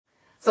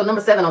So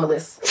number 7 on the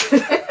list.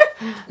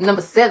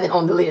 Number 7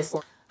 on the list.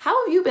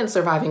 How have you been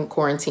surviving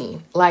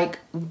quarantine? Like,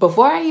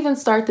 before I even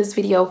start this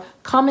video,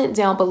 comment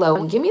down below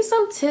and give me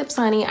some tips,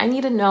 honey. I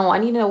need to know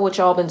what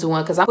y'all been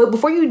doing. But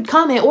before you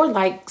comment or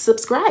like,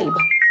 subscribe.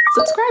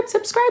 Subscribe.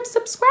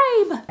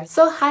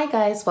 So hi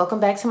guys, welcome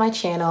back to my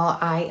channel.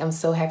 I am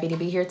so happy to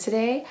be here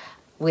today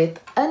with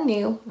a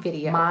new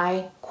video.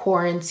 My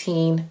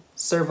quarantine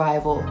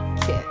survival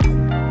kit.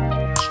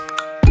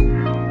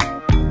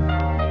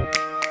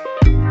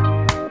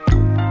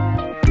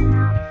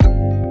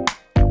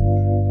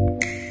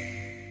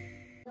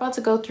 About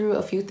to go through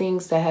a few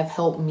things that have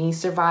helped me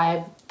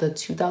survive the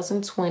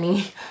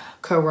 2020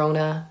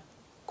 Corona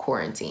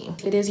quarantine.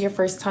 If it is your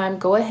first time,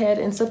 go ahead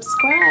and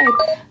subscribe.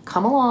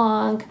 Come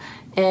along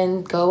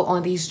and go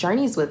on these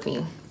journeys with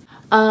me.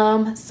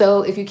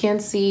 So if you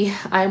can see,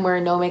 I'm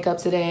wearing no makeup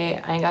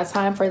today. I ain't got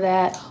time for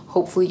that.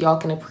 Hopefully y'all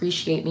can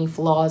appreciate me,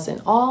 flaws and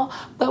all,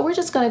 but we're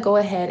just gonna go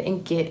ahead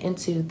and get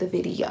into the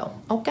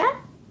video, okay?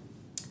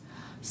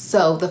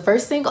 So the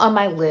first thing on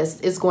my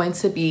list is going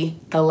to be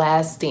The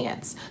Last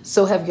Dance.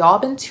 So have y'all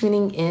been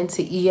tuning in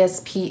to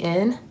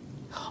ESPN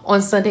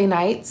on Sunday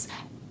nights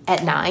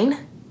at 9?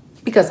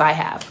 Because I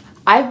have.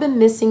 I've been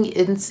missing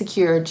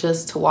Insecure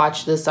just to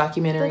watch this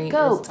documentary. The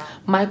GOAT,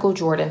 Michael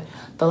Jordan.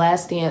 The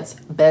Last Dance,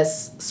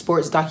 best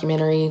sports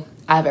documentary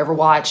I've ever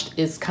watched.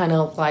 It's kind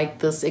of like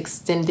this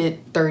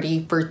extended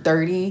 30 for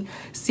 30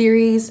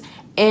 series.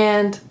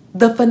 And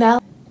the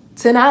finale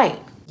tonight.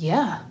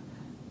 Yeah.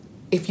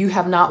 If you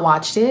have not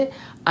watched it,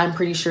 I'm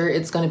pretty sure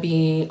it's going to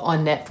be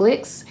on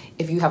Netflix.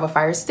 If you have a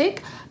Fire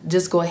Stick,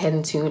 just go ahead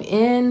and tune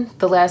in.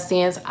 The Last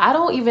Dance. I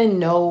don't even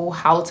know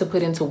how to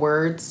put into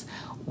words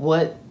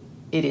what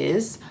it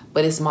is,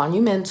 but it's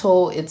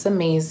monumental. It's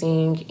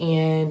amazing.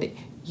 And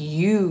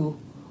you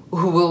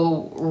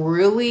will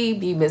really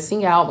be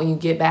missing out when you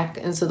get back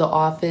into the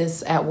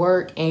office at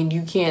work and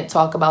you can't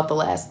talk about The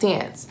Last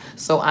Dance.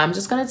 So I'm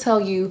just going to tell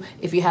you,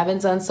 if you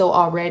haven't done so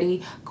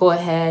already, go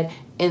ahead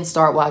and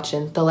start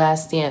watching The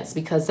Last Dance,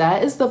 because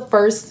that is the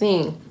first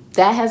thing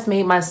that has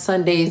made my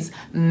Sundays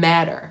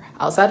matter.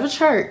 Outside of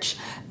church,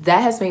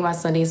 that has made my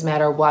Sundays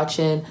matter,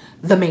 watching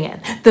the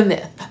man, the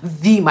myth,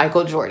 the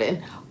Michael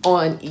Jordan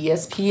on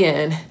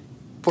ESPN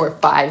for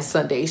 5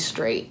 Sundays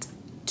straight,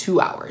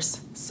 2 hours.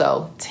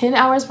 So 10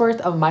 hours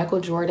worth of Michael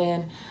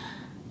Jordan.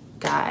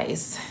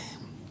 Guys,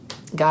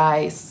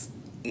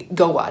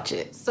 go watch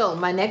it. So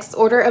my next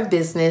order of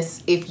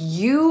business, if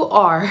you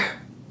are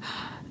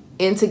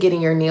into getting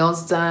your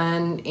nails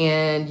done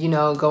and, you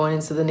know, going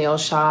into the nail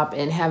shop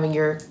and having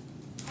your,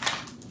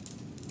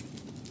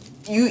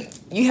 you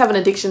have an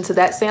addiction to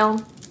that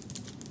sound,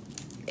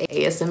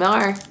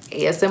 ASMR.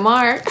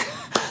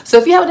 So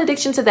if you have an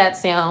addiction to that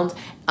sound,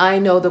 I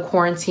know the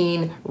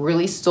quarantine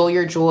really stole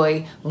your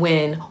joy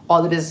when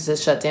all the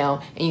businesses shut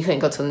down and you couldn't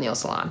go to the nail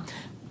salon.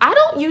 I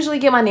don't usually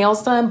get my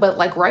nails done, but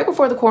like right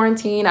before the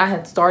quarantine, I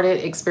had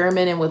started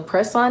experimenting with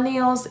press-on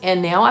nails,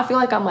 and now I feel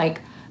like I'm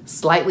like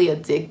slightly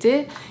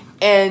addicted.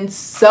 And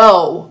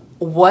so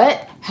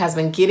what has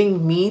been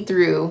getting me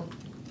through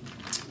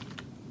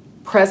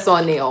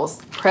press-on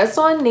nails?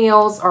 Press-on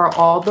nails are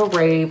all the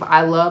rave.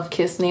 I love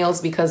Kiss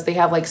nails because they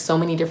have like so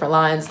many different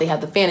lines. They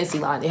have the fantasy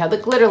line, they have the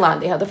glitter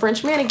line, they have the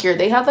French manicure,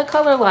 they have the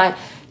color line.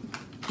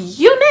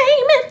 You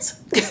name it,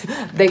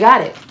 they got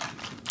it.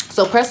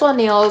 So press-on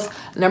nails,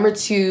 number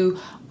 2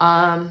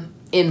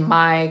 in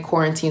my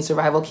quarantine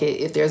survival kit.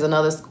 If there's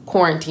another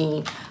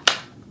quarantine,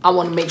 I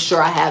want to make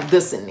sure I have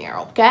this in there,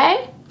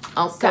 okay?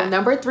 So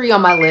number 3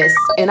 on my list,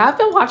 and I've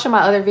been watching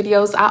my other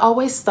videos, I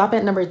always stop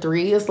at number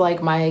 3. It's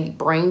like my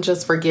brain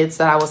just forgets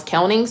that I was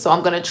counting, so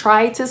I'm gonna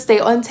try to stay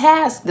on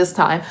task this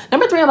time.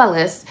 Number 3 on my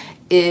list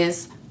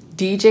is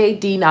DJ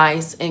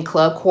D-Nice and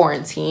Club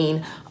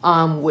Quarantine,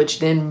 which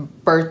then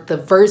birthed the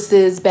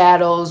versus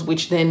battles,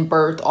 which then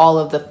birthed all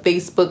of the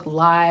Facebook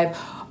Live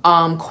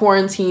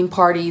quarantine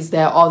parties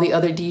that all the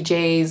other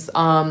DJs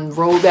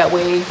rode that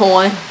wave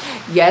on.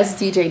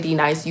 Yes, DJ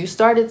D-Nice, you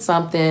started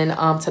something.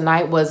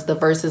 Tonight was the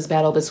versus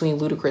battle between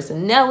Ludacris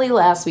and Nelly.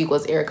 Last week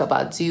was Erykah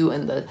Badu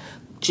and the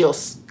Jill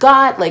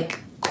Scott, like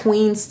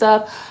Queen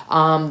stuff.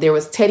 There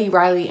was Teddy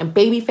Riley and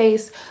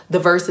Babyface. The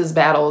versus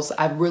battles,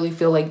 I really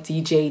feel like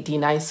DJ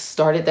D-Nice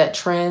started that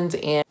trend,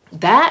 and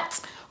that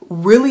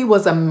really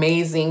was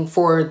amazing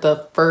for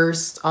the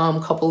first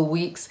couple of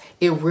weeks.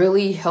 It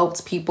really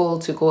helped people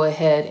to go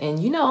ahead and,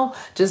 you know,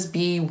 just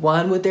be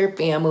one with their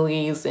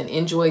families and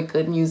enjoy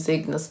good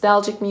music,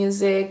 nostalgic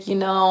music, you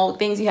know,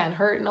 things you hadn't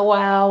heard in a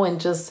while, and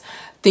just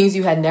things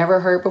you had never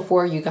heard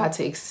before you got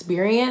to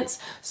experience.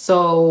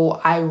 So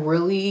I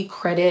really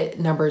credit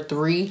number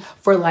 3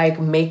 for like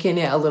making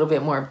it a little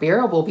bit more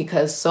bearable,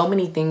 because so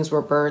many things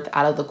were birthed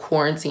out of the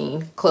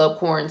quarantine, club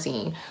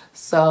quarantine.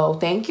 So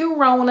thank you,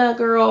 Rona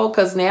girl,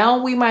 because now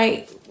we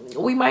might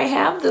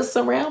have this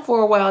around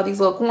for a while,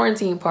 these little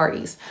quarantine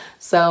parties.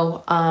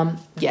 So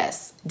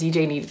yes,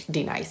 DJ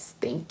D-Nice,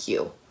 thank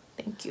you.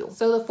 Thank you.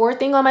 So the 4th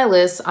thing on my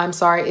list, I'm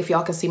sorry if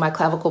y'all can see my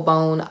clavicle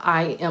bone.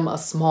 I am a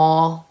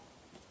small,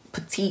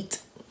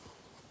 petite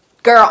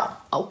girl.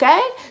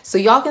 Okay, so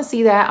y'all can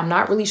see that I'm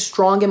not really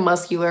strong and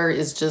muscular.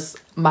 It's just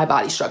my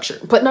body structure.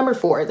 But number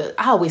 4,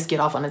 I always get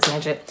off on a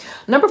tangent.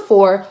 Number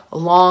 4,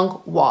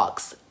 long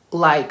walks.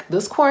 Like,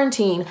 this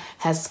quarantine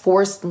has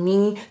forced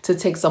me to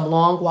take some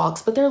long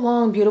walks, but they're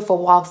long, beautiful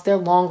walks. They're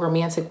long,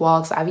 romantic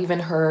walks. I've even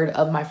heard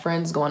of my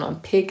friends going on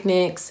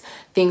picnics,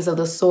 things of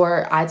the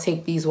sort. I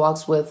take these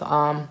walks with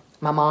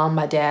my mom,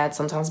 my dad,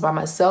 sometimes by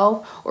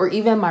myself, or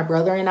even my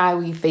brother and I,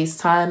 we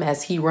FaceTime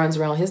as he runs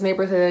around his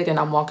neighborhood and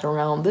I'm walking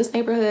around this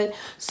neighborhood.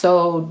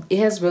 So it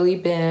has really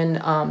been,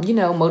 you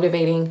know,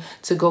 motivating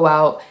to go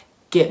out,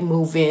 get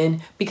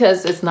moving,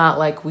 because it's not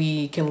like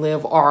we can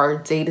live our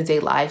day-to-day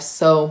life.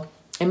 So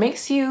it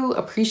makes you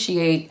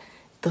appreciate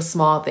the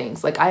small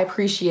things. Like, I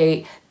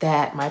appreciate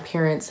that my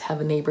parents have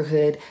a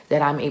neighborhood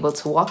that I'm able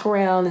to walk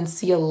around and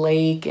see a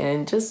lake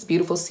and just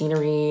beautiful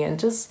scenery and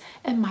just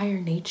admire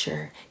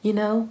nature, you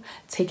know,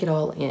 take it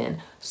all in.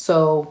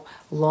 So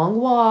long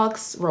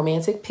walks,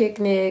 romantic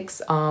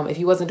picnics. If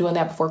you wasn't doing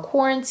that before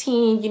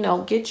quarantine, you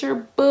know, get your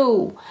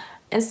boo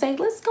and say,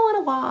 let's go on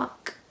a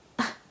walk.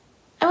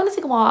 I want to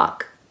take a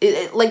walk.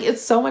 Like,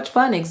 it's so much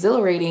fun,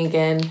 exhilarating,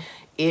 and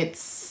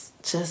it's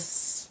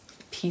just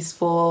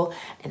peaceful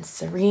and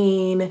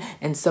serene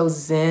and so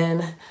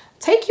zen.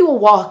 Take you a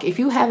walk if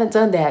you haven't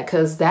done that,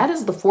 because that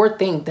is the 4th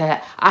thing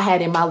that I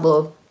had in my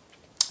little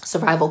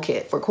survival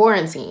kit for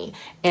quarantine,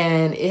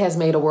 and it has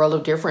made a world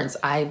of difference.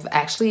 I've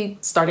actually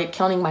started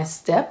counting my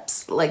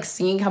steps, like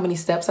seeing how many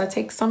steps I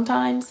take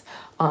sometimes,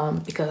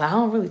 because I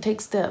don't really take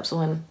steps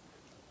when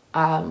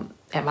I'm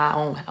at my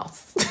own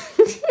house.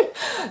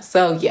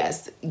 So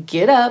yes,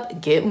 get up,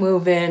 get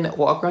moving,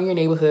 walk around your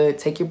neighborhood,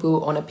 take your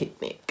boo on a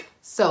picnic.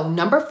 So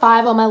number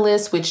 5 on my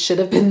list, which should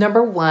have been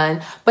number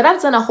 1, but I've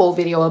done a whole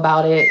video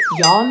about it.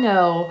 Y'all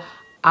know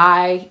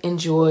I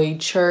enjoy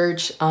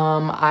church.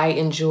 I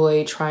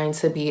enjoy trying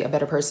to be a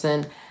better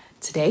person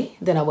today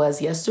than I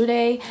was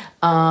yesterday.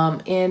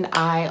 And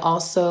I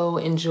also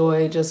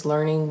enjoy just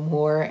learning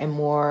more and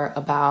more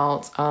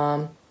about,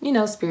 you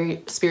know,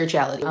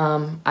 spirituality.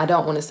 I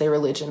don't want to say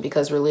religion,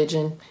 because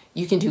religion,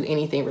 you can do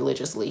anything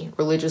religiously.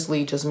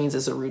 Religiously just means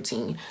it's a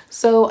routine.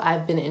 So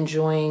I've been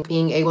enjoying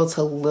being able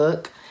to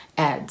look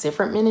at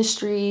different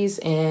ministries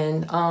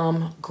and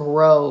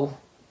grow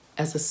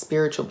as a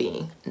spiritual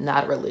being,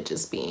 not a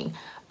religious being.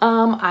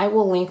 I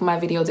will link my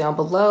video down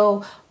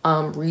below.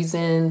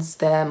 Reasons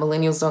that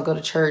millennials don't go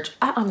to church.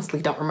 I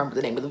honestly don't remember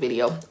the name of the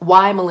video.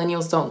 Why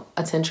millennials don't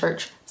attend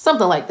church,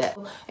 something like that.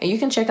 And you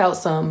can check out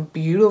some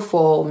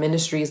beautiful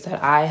ministries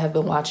that I have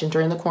been watching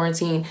during the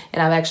quarantine,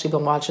 and I've actually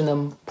been watching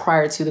them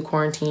prior to the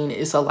quarantine.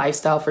 It's a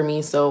lifestyle for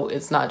me, so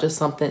it's not just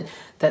something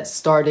that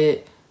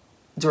started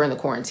during the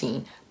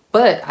quarantine.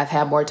 But I've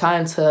had more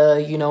time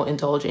to, you know,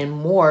 indulge in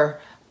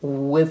more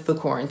with the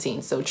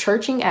quarantine. So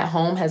churching at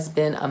home has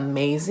been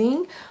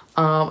amazing.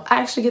 I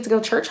actually get to go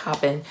church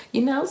hopping.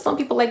 You know, some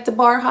people like to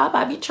bar hop.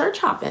 I be church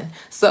hopping.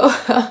 So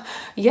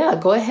yeah,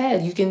 go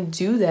ahead. You can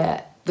do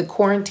that. The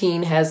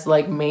quarantine has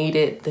like made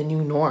it the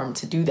new norm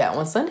to do that.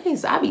 On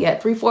Sundays, I be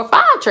at 3, 4,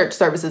 5 church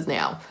services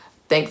now,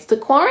 thanks to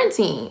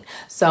quarantine.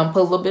 So I'm put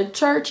a little bit of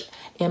church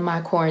in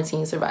my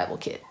quarantine survival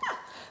kit.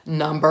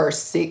 Number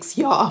 6,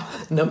 y'all.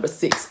 Number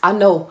 6. I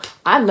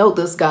know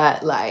this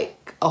got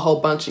like a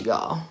whole bunch of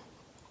y'all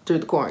through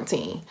the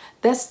quarantine.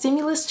 That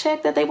stimulus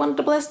check that they wanted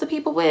to bless the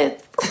people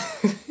with.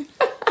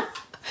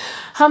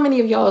 How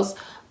many of y'all's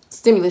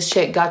stimulus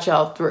check got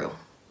y'all through?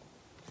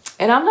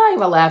 And I'm not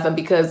even laughing,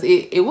 because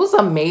it was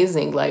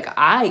amazing. Like,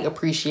 I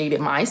appreciated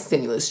my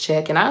stimulus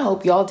check, and I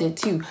hope y'all did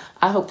too.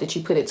 I hope that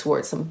you put it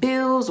towards some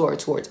bills or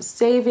towards a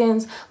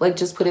savings, like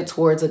just put it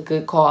towards a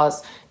good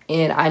cause.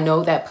 And I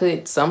know that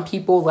put some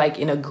people like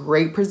in a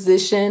great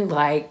position.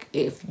 Like,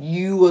 if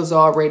you was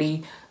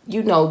already,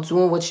 you know,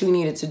 doing what you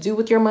needed to do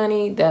with your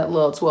money, that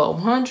little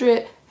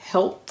 $1,200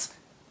 helped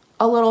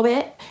a little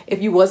bit.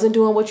 If you wasn't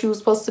doing what you was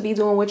supposed to be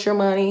doing with your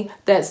money,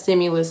 that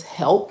stimulus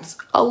helped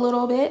a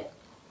little bit.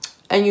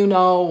 And you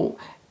know,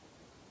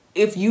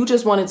 if you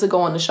just wanted to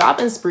go on the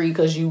shopping spree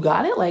because you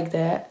got it like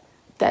that,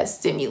 that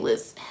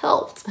stimulus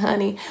helped,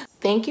 honey.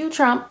 Thank you,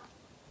 Trump.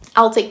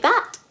 I'll take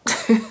that.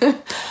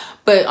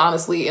 But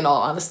honestly, in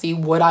all honesty,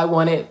 what I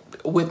wanted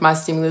with my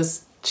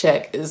stimulus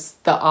check is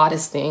the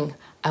oddest thing.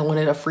 I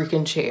wanted a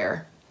freaking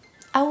chair.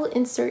 I will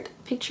insert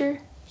a picture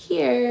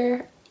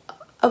here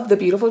of the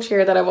beautiful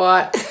chair that I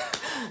bought.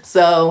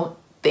 So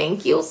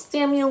thank you,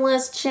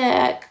 stimulus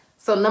check.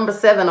 So number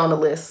 7 on the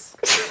list.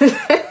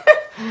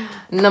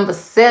 Number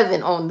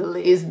 7 on the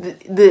list is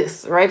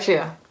this right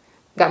here.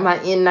 Got my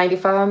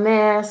N95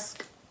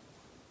 mask.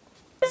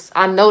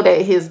 I know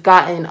that has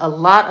gotten a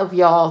lot of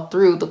y'all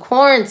through the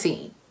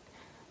quarantine.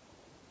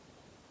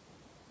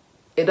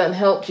 It doesn't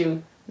help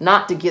you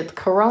not to get the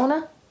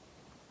corona.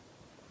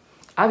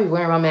 I be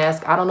wearing my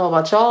mask. I don't know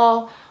about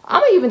y'all.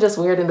 I'm even just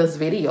wear it in this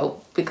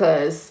video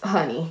because,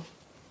 honey,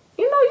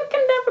 you know, you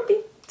can never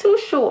be too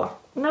sure.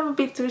 Never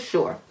be too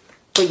sure.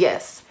 But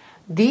yes,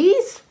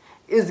 these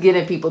is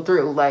getting people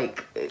through.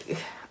 Like,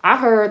 I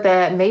heard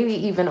that maybe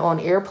even on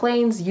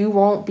airplanes, you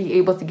won't be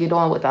able to get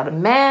on without a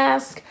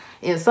mask.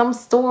 In some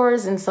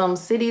stores, in some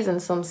cities, in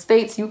some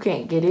states, you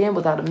can't get in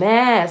without a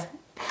mask.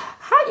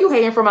 How you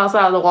hating from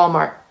outside of the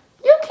Walmart?